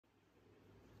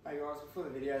Hey guys, before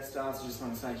the video starts, I just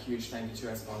want to say a huge thank you to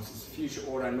our sponsors. Future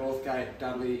Auto, Northgate,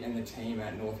 Dudley and the team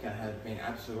at Northgate have been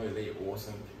absolutely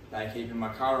awesome. They're keeping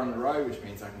my car on the road, which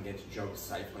means I can get to jobs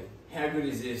safely. How good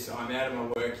is this? I'm out of my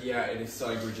work here. It is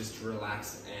so good just to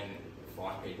relax and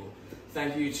fight people.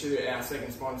 Thank you to our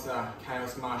second sponsor,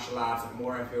 Chaos Martial Arts at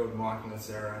Morayfield, Mike and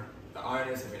Sarah. The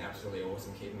owners have been absolutely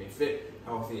awesome, keeping me fit,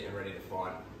 healthy and ready to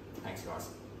fight. Thanks guys.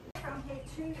 Come here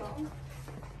too long,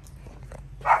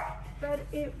 but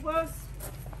it was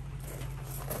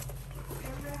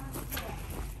around here.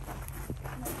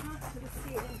 And I can't sort of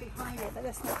see it in behind it, but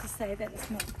that's not to say that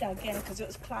it's not dug in because it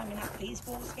was climbing up these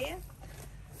walls here.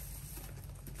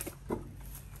 Yeah,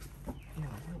 I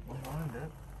don't mind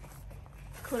it.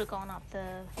 Could have gone up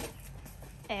the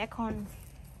aircon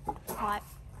pipe.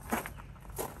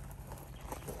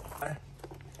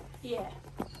 Yeah.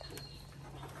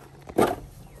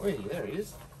 Oh, there he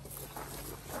is.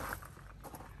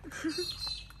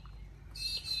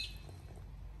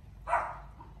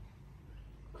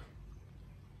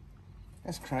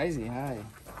 That's crazy, hey?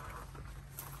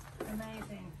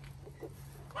 Amazing.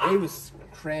 He was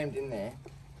crammed in there.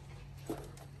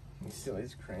 He still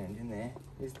is crammed in there.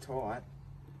 He's tight.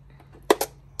 I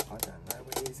don't know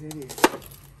where his head is.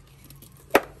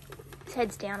 His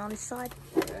head's down on his side.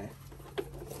 Yeah.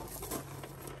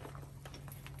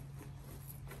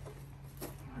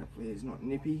 Hopefully he's not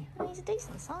nippy. Well, he's a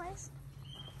decent size.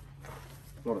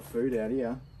 A lot of food out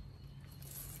here.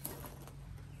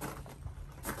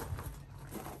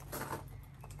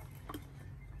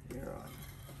 You're right.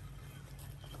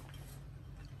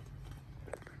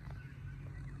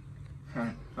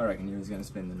 Huh. I reckon he was going to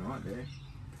spend the night there.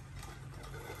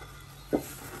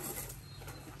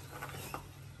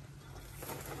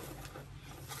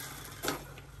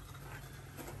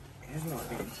 He's not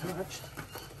being touched.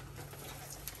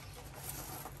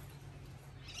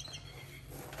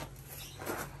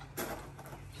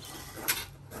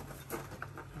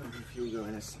 If you go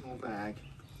in a small bag.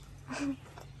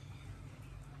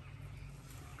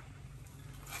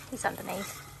 He's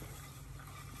underneath.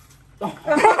 Thought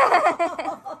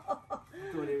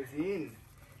he was in.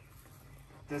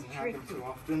 Doesn't happen too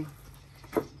often.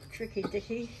 Tricky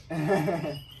Dicky.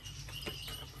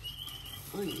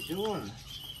 What are you doing?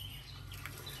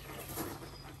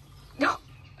 No.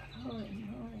 Holy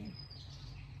moly.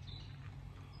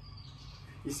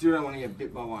 You still don't want to get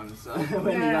bit by one, so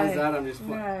when he does that, I'm just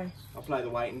I'll play the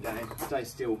waiting game. Stay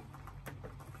still.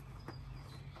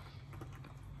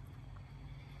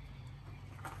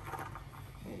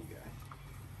 There you go.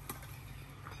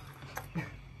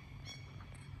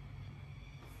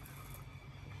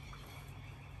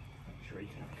 Make sure he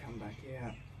can't come back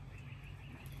out.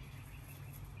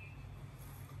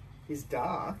 He's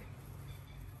dark.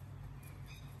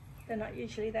 They're not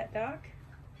usually that dark.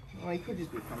 Well, he could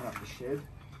just be coming up the shed.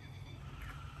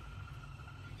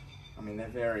 I mean, they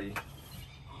vary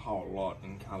a whole lot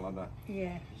in colour, but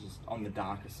Yeah. just on the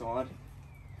darker side.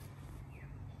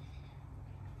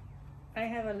 I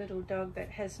have a little dog that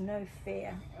has no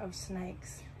fear of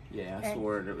snakes. Yeah, I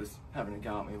saw it. It was having a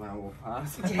go at me when I walked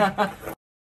past. Yeah.